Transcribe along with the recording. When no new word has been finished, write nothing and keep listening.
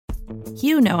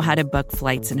You know how to book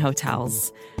flights and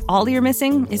hotels. All you're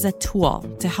missing is a tool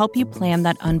to help you plan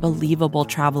that unbelievable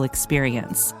travel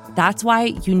experience. That's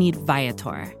why you need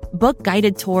Viator. Book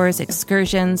guided tours,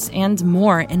 excursions, and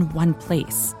more in one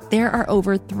place. There are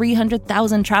over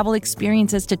 300,000 travel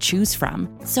experiences to choose from,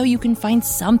 so you can find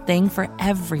something for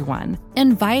everyone.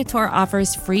 And Viator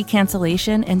offers free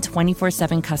cancellation and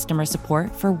 24/7 customer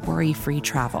support for worry-free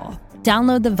travel.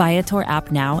 Download the Viator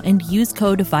app now and use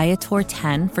code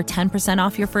Viator10 for 10%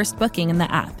 off your first booking in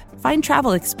the app. Find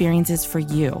travel experiences for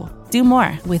you. Do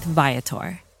more with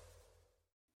Viator.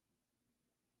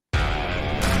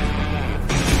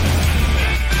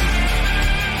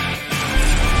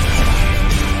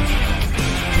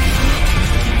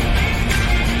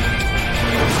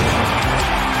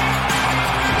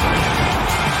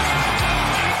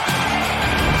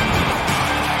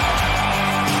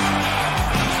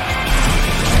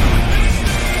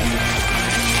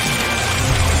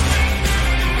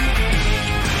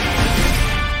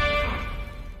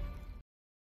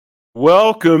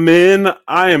 Welcome in.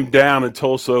 I am down in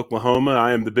Tulsa, Oklahoma.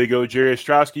 I am the big O, Jerry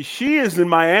Ostrowski. She is in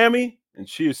Miami, and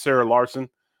she is Sarah Larson.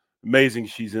 Amazing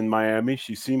she's in Miami.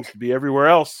 She seems to be everywhere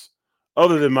else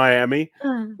other than Miami.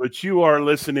 But you are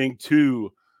listening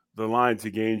to the Line to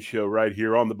Gain show right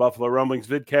here on the Buffalo Rumblings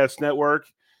Vidcast Network.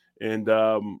 And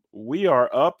we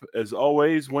are up, as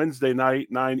always, Wednesday night,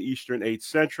 9 Eastern, 8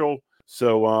 Central.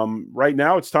 So right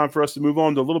now it's time for us to move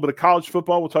on to a little bit of college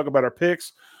football. We'll talk about our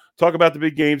picks. Talk about the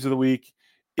big games of the week.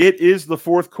 It is the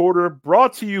fourth quarter,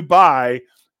 brought to you by,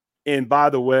 and by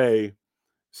the way,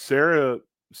 Sarah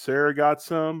got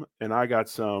some, and I got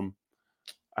some.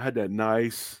 I had that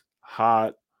nice,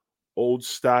 hot,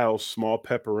 old-style small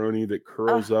pepperoni that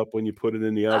curls up when you put it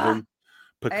in the oven.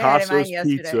 Picasso's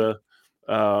Pizza,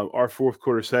 our fourth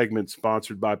quarter segment,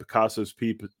 sponsored by Picasso's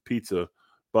Pizza,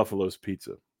 Buffalo's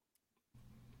Pizza.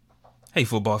 Hey,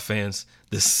 football fans,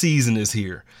 the season is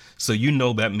here, so you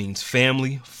know that means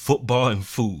family, football, and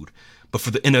food. But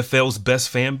for the NFL's best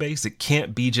fan base, it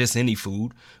can't be just any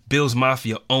food. Bills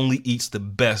Mafia only eats the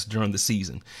best during the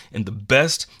season, and the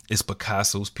best is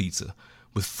Picasso's Pizza.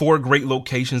 With 4 great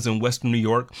locations in Western New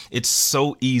York, it's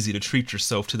so easy to treat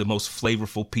yourself to the most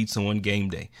flavorful pizza on game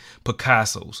day.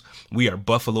 Picasso's, we are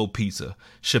Buffalo Pizza,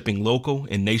 shipping local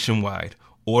and nationwide.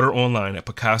 Order online at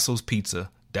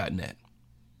picassospizza.net.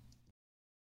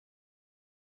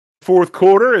 Fourth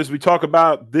quarter, as we talk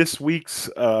about this week's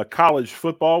college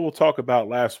football, we'll talk about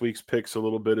last week's picks a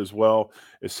little bit as well,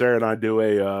 as Sarah and I do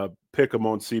a pick 'em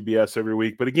on CBS every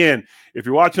week. But again, if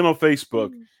you're watching on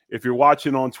Facebook, if you're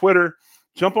watching on Twitter,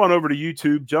 jump on over to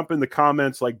YouTube, jump in the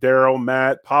comments like Daryl,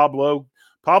 Matt, Pablo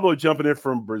jumping in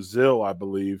from Brazil, I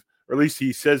believe, or at least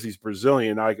he says he's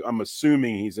Brazilian. I'm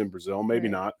assuming he's in Brazil, maybe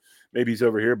not. Maybe he's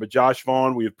over here. But Josh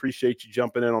Vaughn, we appreciate you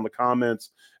jumping in on the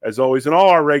comments as always, and all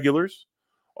our regulars.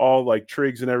 All like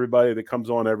Triggs and everybody that comes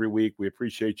on every week. We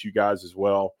appreciate you guys as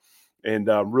well. And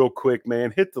real quick, man,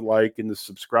 hit the like and the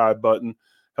subscribe button.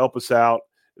 Help us out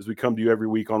as we come to you every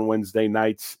week on Wednesday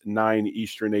nights, 9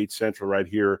 Eastern, 8 Central, right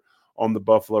here on the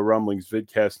Buffalo Rumblings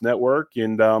Vidcast Network.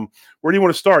 And where do you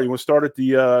want to start? You want to start at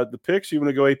the picks? Or you want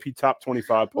to go AP Top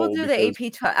 25 poll? We'll do the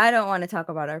AP. I don't want to talk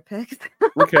about our picks.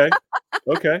 Okay,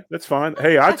 that's fine.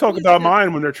 Hey, I talk about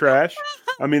mine when they're trash.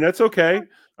 I mean, that's okay.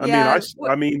 I'm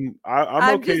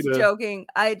okay. Just joking.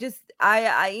 I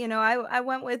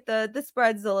went with the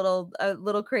spreads a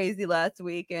little crazy last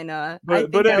week, and I was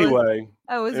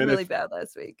really bad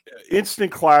last week.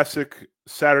 Instant classic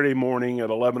Saturday morning at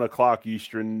 11 o'clock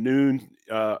Eastern,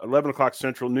 11 o'clock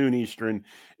Central, noon Eastern.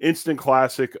 Instant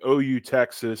classic OU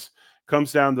Texas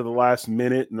comes down to the last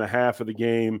minute and a half of the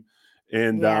game,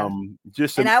 and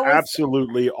just an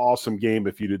absolutely awesome game.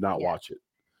 If you did not watch it.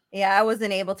 Yeah, I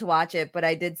wasn't able to watch it, but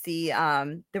I did see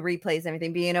the replays and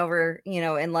everything. Being over,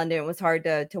 in London, it was hard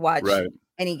to watch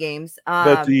any games.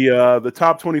 But the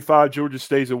top 25, Georgia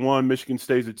stays at 1, Michigan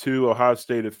stays at 2, Ohio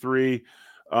State at 3,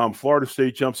 Florida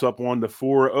State jumps up 1 to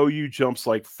 4, OU jumps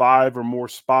like 5 or more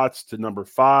spots to number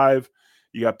 5.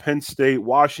 You got Penn State,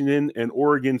 Washington, and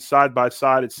Oregon side by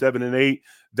side at 7 and 8.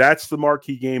 That's the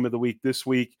marquee game of the week this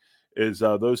week. Is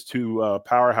those two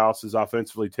powerhouses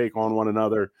offensively take on one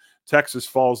another. Texas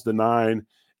falls to 9,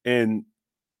 and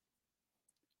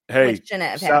hey, which shouldn't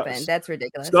have happened. That's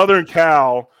ridiculous.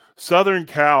 Southern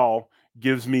Cal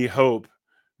gives me hope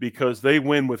because they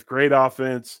win with great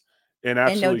offense and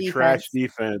absolutely trash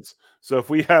defense. So if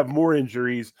we have more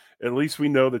injuries, at least we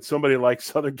know that somebody like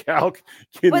Southern Cal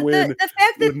can win. But the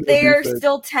fact that they are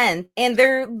still 10th and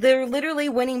they're literally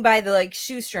winning by the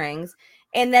shoestrings,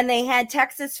 and then they had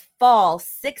Texas fall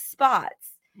 6 spots.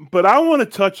 But I want to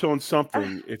touch on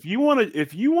something. If you want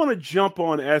to jump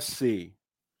on SC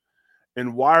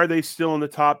And why are they still in the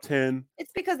top 10?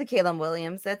 It's because of Caleb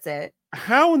Williams. That's it.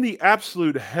 How in the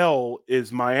absolute hell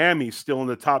is Miami still in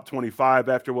the top 25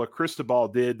 after what Cristobal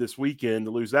did this weekend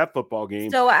to lose that football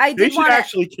game? So they should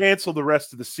actually cancel the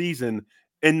rest of the season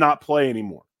and not play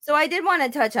anymore. So I did want to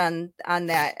touch on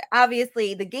that.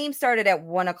 Obviously, the game started at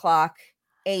 1:00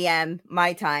 a.m.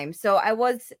 my time, so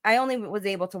I only was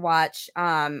able to watch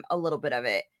a little bit of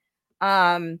it.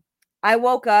 I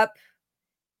woke up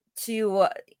to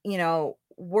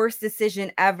worst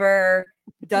decision ever,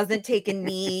 doesn't take a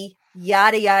knee,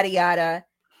 yada yada yada,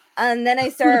 and then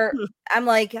I'm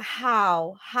like,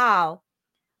 how?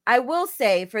 I will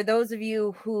say, for those of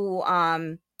you who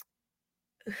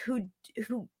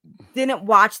didn't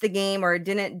watch the game or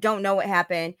don't know what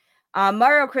happened,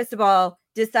 Mario Cristobal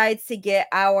decides to get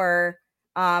our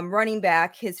running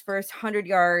back his first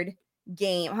 100-yard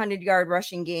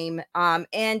rushing game,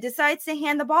 and decides to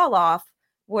hand the ball off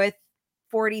with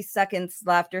 40 seconds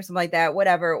left or something like that,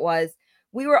 whatever it was.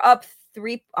 We were up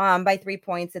by 3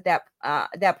 points at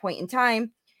that point in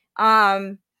time.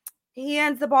 He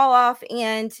hands the ball off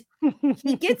and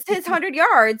he gets his 100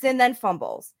 yards and then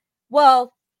fumbles.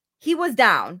 Well, he was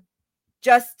down.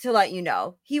 Just to let you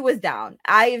know, he was down.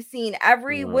 I have seen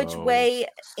every which way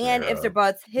and ifs or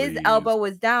buts. His elbow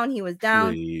was down. He was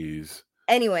down. Please.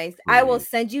 Anyways, I will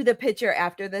send you the picture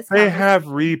after this. They have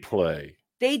replay.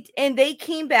 They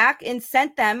came back and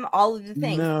sent them all of the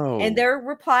things. No. And their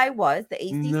reply was, the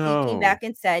ACC came back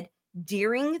and said,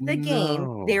 during the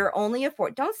game, they're only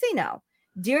don't say no.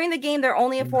 During the game, they're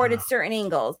only afforded certain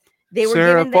angles. They were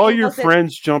Sarah, if all your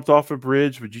friends jumped off a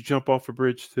bridge, would you jump off a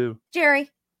bridge too? Jerry,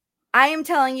 I am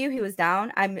telling you, he was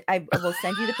down. I will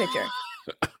send you the picture.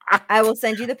 I will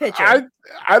send you the picture.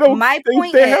 I don't. My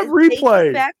point they have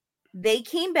replay. They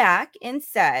came back and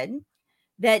said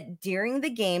that during the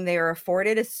game they were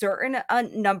afforded a certain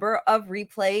number of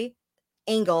replay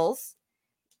angles,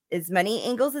 as many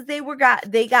angles as they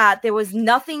got. There was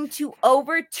nothing to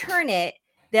overturn it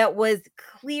that was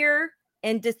clear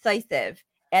and decisive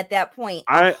at that point.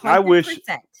 100%. I wish.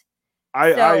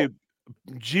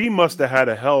 G must have had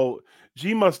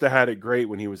it great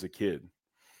when he was a kid.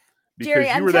 Because Jerry,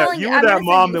 you were that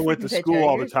mom that went to school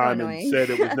all the time and said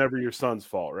it was never your son's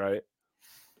fault, right?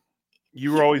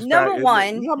 You were always number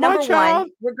one,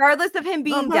 regardless of him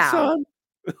being down.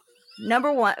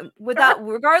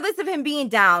 Regardless of him being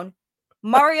down,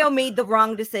 Mario made the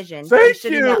wrong decision. Thank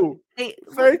you. Thank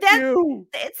you.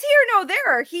 It's here, no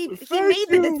there. He made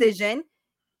the decision.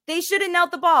 They should have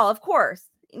knelt the ball, of course.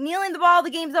 Kneeling the ball, the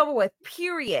game's over with.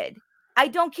 Period. I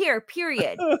don't care.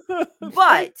 Period.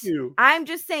 But I'm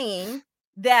just saying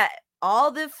that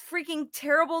all the freaking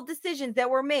terrible decisions that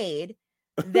were made,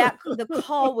 that the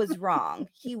call was wrong.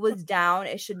 He was down.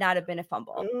 It should not have been a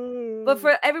fumble. But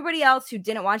for everybody else who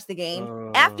didn't watch the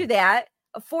game, after that,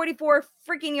 a 44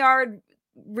 freaking yard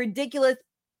ridiculous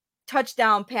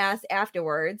touchdown pass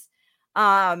afterwards.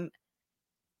 It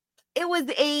was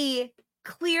a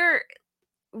clear,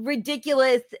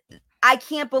 ridiculous, I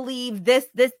can't believe this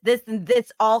and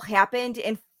this all happened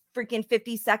in freaking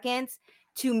 50 seconds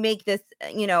to make this,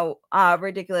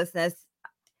 ridiculousness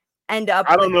end up.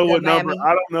 I don't know what number.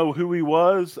 I don't know who he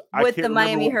was. With the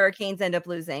Miami Hurricanes end up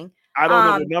losing. I don't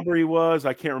know what number he was.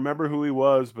 I can't remember who he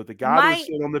was, but the guy who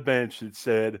stood on the bench that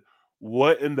said,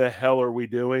 "What in the hell are we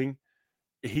doing?"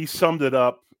 He summed it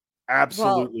up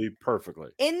absolutely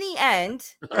perfectly. In the end,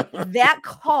 that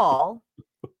call.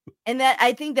 And that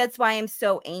I think that's why I'm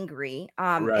so angry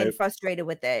and frustrated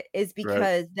with it, is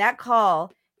because that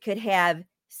call could have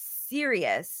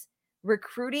serious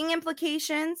recruiting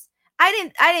implications.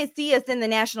 I didn't see us in the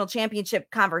national championship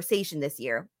conversation this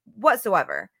year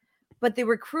whatsoever. But the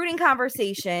recruiting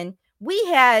conversation, we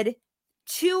had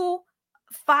 2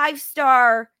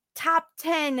 5-star top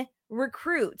 10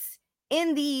 recruits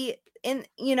in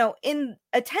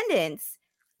attendance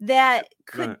that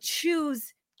could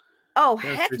choose. Oh,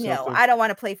 heck no. I don't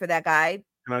want to play for that guy.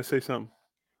 Can I say something?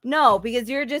 No, because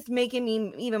you're just making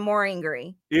me even more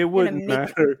angry. It wouldn't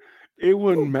matter. It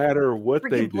wouldn't matter what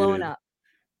they did.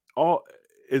 Up.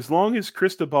 As long as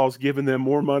Cristobal's giving them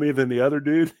more money than the other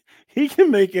dude, he can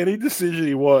make any decision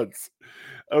he wants.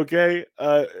 Okay?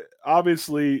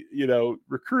 Obviously,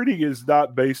 recruiting is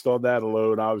not based on that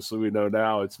alone. Obviously, we know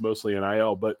now it's mostly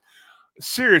NIL. But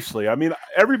seriously, I mean,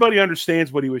 everybody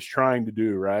understands what he was trying to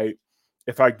do, right?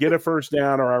 If I get a first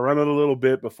down or I run it a little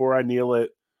bit before I kneel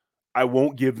it, I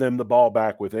won't give them the ball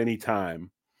back with any time.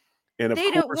 And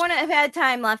they don't want to have had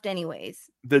time left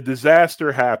anyways. The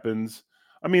disaster happens.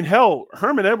 I mean, hell,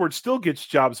 Herman Edwards still gets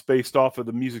jobs based off of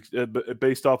the music,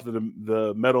 based off of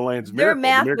the Meadowlands Miracle.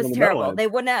 Their math was terrible. They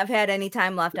wouldn't have had any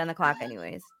time left on the clock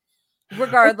anyways.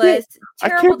 Regardless,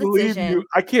 terrible decision.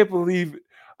 I can't believe.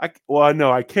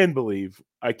 I can believe.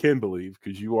 I can believe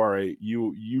because you are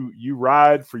you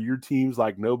ride for your teams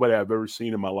like nobody I've ever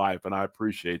seen in my life, and I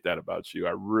appreciate that about you.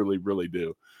 I really, really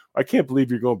do. I can't believe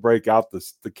you're going to break out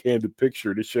the candid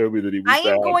picture to show me that he was down. I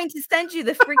am going to send you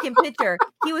the freaking picture.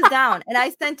 He was down, and I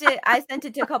sent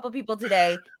it to a couple people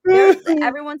today.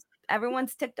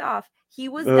 Everyone's ticked off. He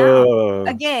was down.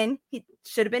 Again, he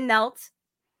should have been knelt.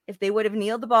 If they would have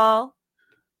kneeled the ball,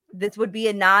 this would be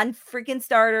a non-freaking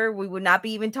starter. We would not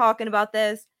be even talking about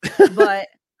this. But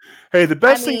hey, the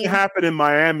best thing that happened in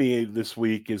Miami this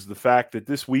week is the fact that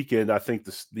this weekend I think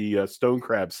the stone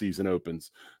crab season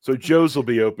opens. So Joe's will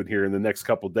be open here in the next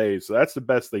couple of days. So that's the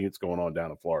best thing that's going on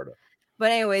down in Florida.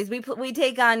 But anyways, we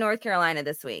take on North Carolina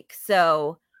this week.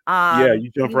 So yeah, you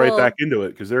jump right back into it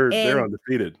because they're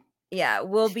undefeated. Yeah,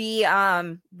 we'll be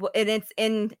and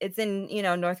it's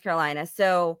in North Carolina.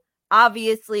 So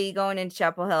obviously going into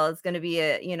Chapel Hill is going to be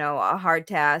a hard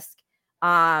task.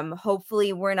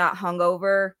 Hopefully we're not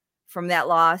hungover from that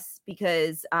loss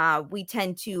because we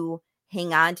tend to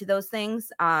hang on to those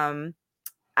things. I've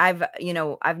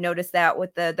noticed that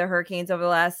with the Hurricanes over the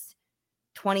last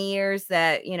 20 years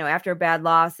that, after a bad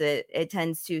loss, it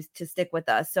tends to stick with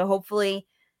us. So hopefully,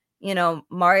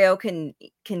 Mario can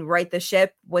right the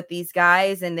ship with these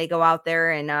guys and they go out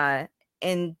there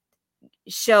and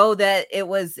show that it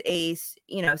was a,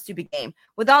 stupid game.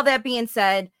 With all that being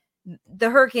said, the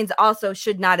Hurricanes also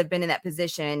should not have been in that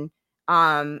position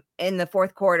in the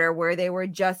fourth quarter where they were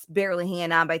just barely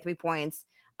hanging on by 3 points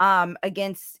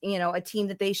against, a team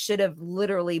that they should have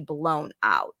literally blown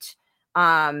out.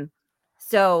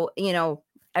 So,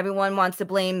 everyone wants to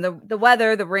blame the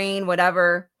weather, the rain,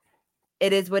 whatever.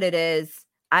 It is what it is.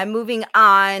 I'm moving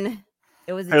on.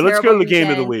 It was let's go to the game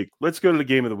of the week. Let's go to the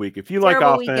game of the week. If you like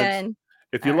offense,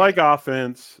 if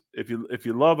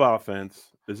you love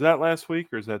offense, is that last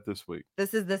week or is that this week?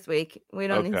 This is this week. We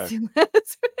don't need to.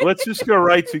 Let's just go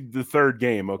right to the third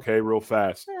game, okay, real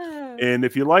fast. And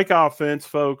if you like offense,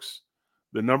 folks,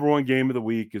 the number one game of the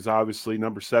week is obviously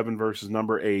number 7 versus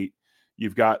number 8.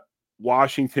 You've got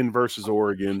Washington versus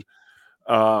Oregon.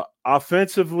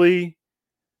 Offensively,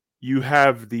 you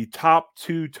have the top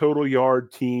 2 total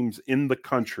yard teams in the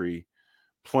country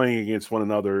playing against one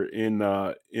another in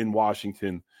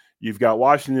Washington. You've got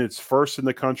Washington, it's first in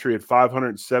the country at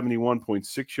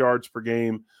 571.6 yards per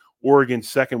game. Oregon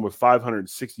second with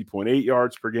 560.8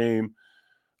 yards per game.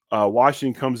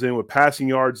 Washington comes in with passing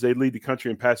yards. They lead the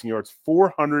country in passing yards,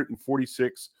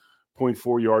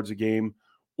 446.4 yards a game.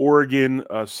 Oregon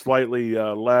slightly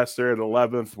less. They're at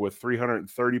 11th with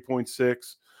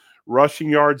 330.6. Rushing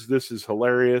yards, this is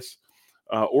hilarious.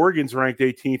 Oregon's ranked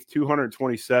 18th,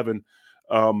 227.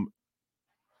 I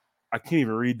can't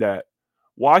even read that.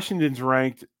 Washington's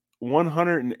ranked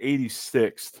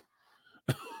 186th.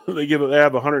 They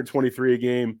have 123 a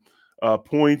game.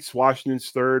 Points, Washington's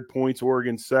third. Points,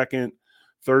 Oregon's second.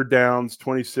 Third downs,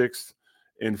 26th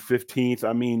and 15th.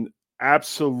 I mean,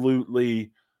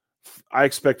 absolutely, I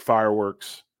expect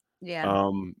fireworks. Yeah.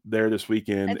 There this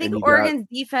weekend. I think Oregon's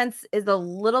defense is a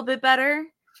little bit better.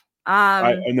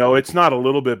 No, it's not a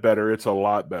little bit better. It's a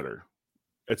lot better.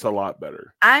 It's a lot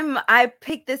better. I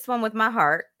picked this one with my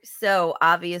heart. So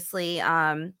obviously,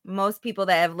 most people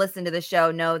that have listened to the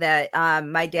show know that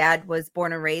my dad was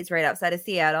born and raised right outside of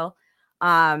Seattle.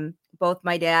 Both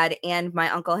my dad and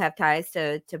my uncle have ties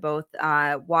to both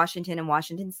Washington and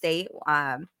Washington State.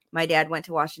 My dad went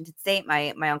to Washington State.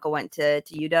 My uncle went to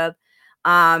UW.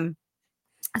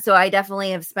 So I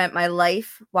definitely have spent my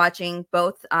life watching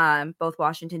both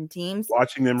Washington teams.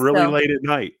 Watching them really late at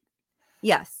night.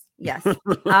 Yes.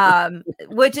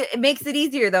 Which it makes it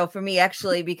easier though for me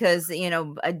actually, because,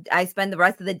 I spend the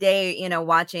rest of the day,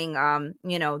 watching,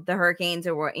 the Hurricanes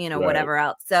or, right, whatever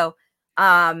else. So,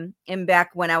 and back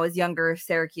when I was younger,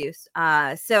 Syracuse.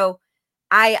 So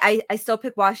I still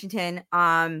pick Washington.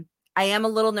 I am a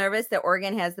little nervous that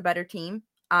Oregon has the better team.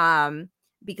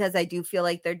 Because I do feel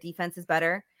like their defense is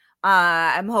better.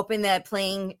 I'm hoping that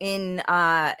playing in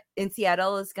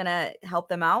Seattle is going to help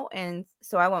them out. And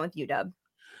so I went with UW.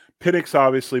 Penix,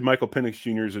 obviously, Michael Penix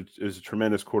Jr. is a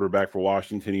tremendous quarterback for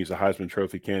Washington. He's a Heisman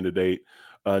Trophy candidate.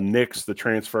 Nix, the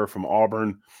transfer from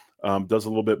Auburn, does a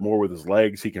little bit more with his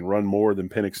legs. He can run more than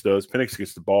Penix does. Penix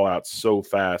gets the ball out so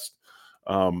fast.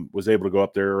 Was able to go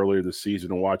up there earlier this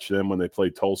season and watch them when they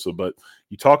played Tulsa. But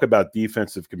you talk about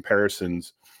defensive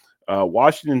comparisons.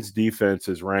 Washington's defense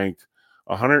is ranked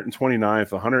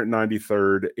 129th,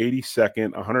 193rd,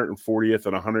 82nd, 140th,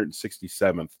 and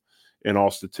 167th in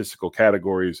all statistical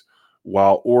categories,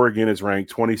 while Oregon is ranked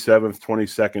 27th,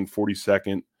 22nd,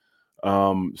 42nd,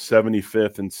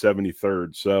 75th, and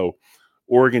 73rd. So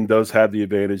Oregon does have the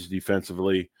advantage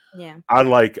defensively. Yeah. I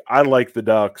like the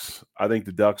Ducks. I think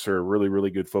the Ducks are a really,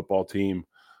 really good football team.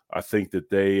 I think that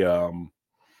they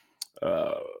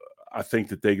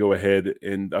go ahead,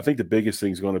 and I think the biggest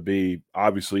thing is going to be,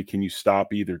 obviously, can you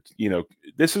stop either?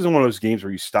 This isn't one of those games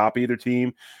where you stop either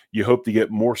team. You hope to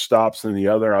get more stops than the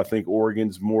other. I think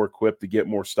Oregon's more equipped to get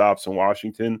more stops than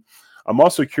Washington. I'm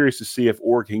also curious to see if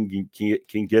Oregon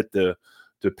can get to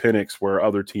Penix where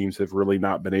other teams have really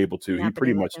not been able to. He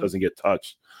pretty much doesn't get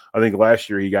touched. I think last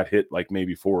year he got hit like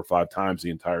maybe 4 or 5 times the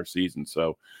entire season.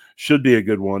 So should be a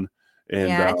good one.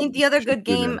 And I think the other good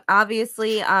game,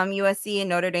 obviously, USC and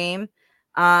Notre Dame.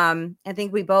 I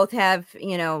think we both have,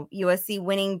 USC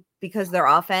winning because of their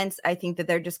offense. I think that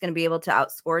they're just going to be able to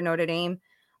outscore Notre Dame.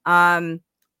 I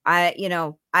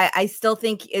still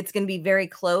think it's going to be very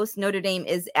close. Notre Dame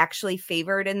is actually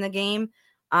favored in the game.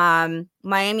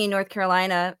 Miami and North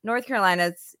Carolina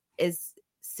is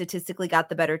statistically got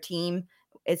the better team.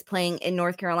 It's playing in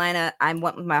North Carolina. I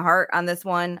went with my heart on this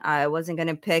one. I wasn't going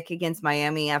to pick against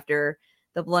Miami after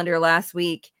the blunder last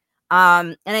week.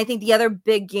 And I think the other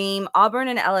big game, Auburn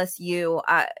and LSU,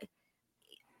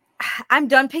 I'm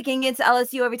done picking against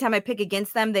LSU. Every time I pick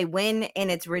against them, they win,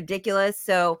 and it's ridiculous.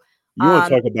 So you want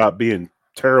to talk about being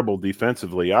terrible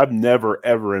defensively. I've never,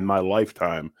 ever in my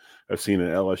lifetime have seen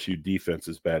an LSU defense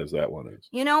as bad as that one is.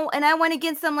 And I went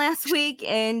against them last week,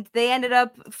 and they ended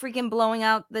up freaking blowing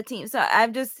out the team. So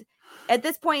I'm just, at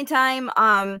this point in time,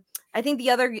 I think the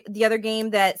other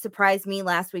game that surprised me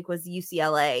last week was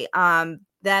UCLA.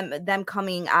 Them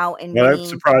coming out and that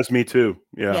surprised me too.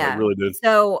 Yeah, it really did.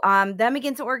 So them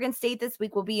against Oregon State this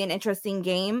week will be an interesting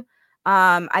game.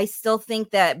 I still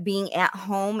think that being at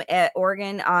home at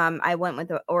Oregon, I went with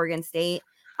the Oregon State.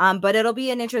 But it'll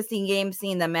be an interesting game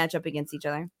seeing them match up against each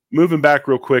other. Moving back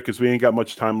real quick, because we ain't got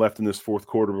much time left in this fourth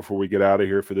quarter before we get out of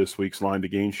here for this week's Line to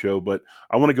Gain show. But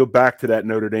I want to go back to that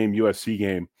Notre Dame USC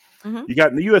game. Mm-hmm. You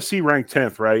got the USC ranked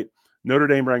 10th, right? Notre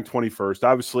Dame ranked 21st.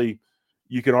 Obviously,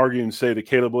 you can argue and say that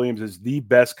Caleb Williams is the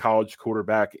best college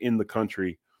quarterback in the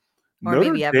country.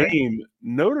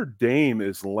 Notre Dame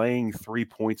is laying 3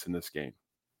 points in this game.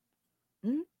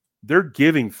 Mm-hmm. They're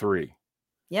giving 3.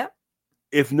 Yep.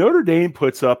 If Notre Dame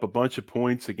puts up a bunch of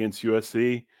points against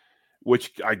USC,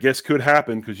 which I guess could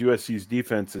happen because USC's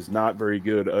defense is not very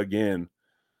good again.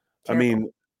 Terrible. I mean,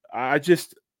 I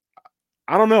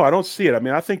don't know. I don't see it. I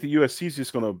mean, I think the USC is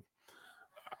just going to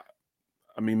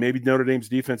 – I mean, maybe Notre Dame's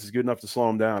defense is good enough to slow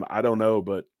them down. I don't know,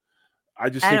 but I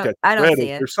just think that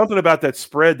there's something about that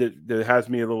spread that has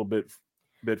me a little bit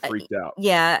freaked out.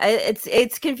 Yeah,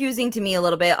 it's confusing to me a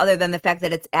little bit, other than the fact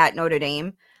that it's at Notre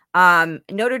Dame.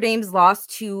 Notre Dame's lost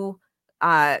 2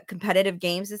 competitive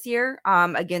games this year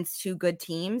against 2 good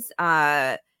teams.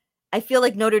 I feel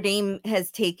like Notre Dame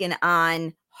has taken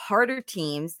on harder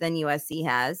teams than USC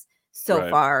has so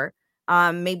far.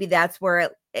 Maybe that's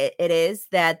where it is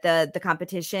that the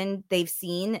competition they've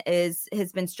seen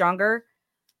has been stronger.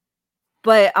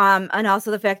 But and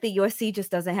also the fact that USC just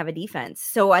doesn't have a defense.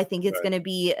 So I think it's going to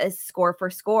be a score for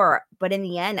score. But in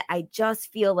the end, I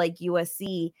just feel like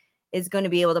USC is going to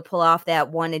be able to pull off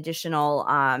that one additional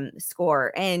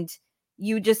score. And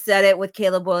you just said it, with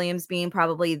Caleb Williams being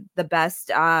probably the best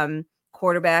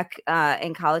quarterback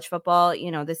in college football,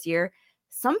 this year.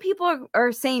 Some people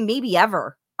are saying maybe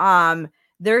ever.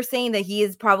 They're saying that he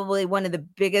is probably one of the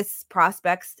biggest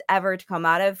prospects ever to come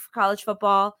out of college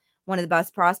football, one of the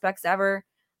best prospects ever.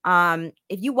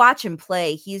 If you watch him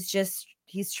play, he's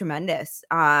tremendous.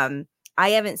 I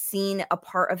haven't seen a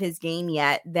part of his game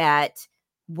yet that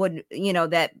would,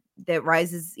 that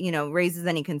raises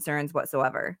any concerns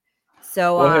whatsoever.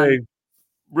 So hey,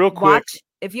 real quick,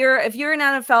 if you're an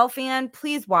NFL fan,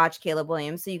 please watch Caleb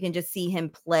Williams so you can just see him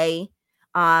play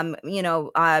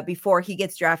before he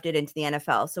gets drafted into the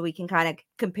NFL, so we can kind of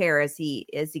compare as he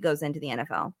goes into the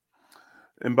NFL.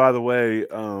 And by the way,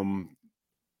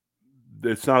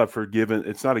 it's not a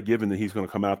given that he's going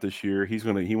to come out this year.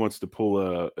 He wants to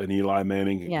pull an Eli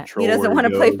Manning. Yeah, he doesn't want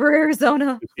to play for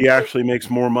Arizona. He actually makes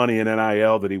more money in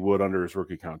NIL than he would under his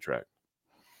rookie contract,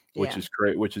 which is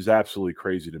great, which is absolutely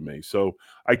crazy to me. So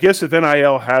I guess if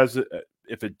NIL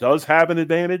if it does have an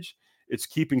advantage, it's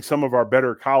keeping some of our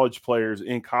better college players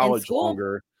in college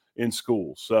longer in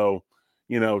school. So,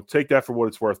 take that for what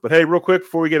it's worth. But hey, real quick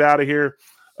before we get out of here,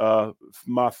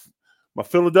 my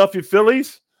Philadelphia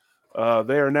Phillies,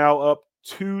 they are now up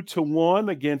 2-1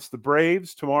 against the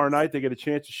Braves. Tomorrow night they get a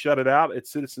chance to shut it out at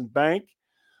Citizens Bank.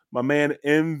 My man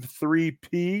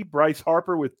M3P, Bryce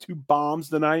Harper, with 2 bombs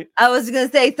tonight. I was going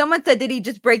to say, someone said, did he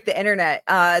just break the internet?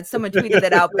 Someone tweeted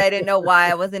that out, but I didn't know why.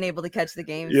 I wasn't able to catch the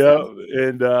game. Yeah, so.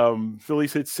 and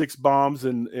Phillies hit 6 bombs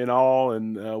in all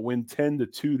and win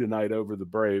 10-2 tonight over the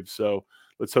Braves. So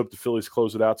let's hope the Phillies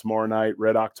close it out tomorrow night.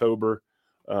 Red October.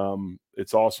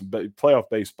 It's awesome. Playoff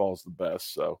baseball is the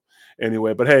best. So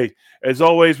anyway, but hey, as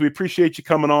always, we appreciate you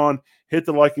coming on. Hit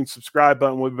the like and subscribe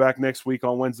button. We'll be back next week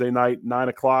on Wednesday night, 9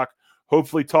 o'clock.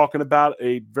 Hopefully talking about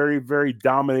a very, very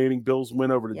dominating Bills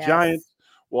win over the Giants.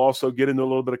 We'll also get into a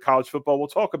little bit of college football. We'll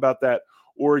talk about that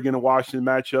Oregon and Washington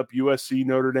matchup, USC,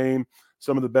 Notre Dame,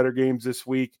 some of the better games this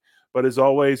week. But as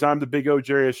always, I'm the Big O,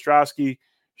 Jerry Ostrowski.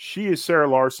 She is Sarah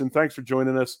Larson. Thanks for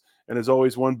joining us. And as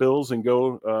always, one Bills and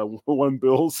go one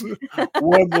Bills,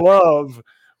 one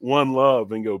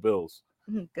love and go Bills.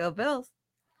 Go Bills.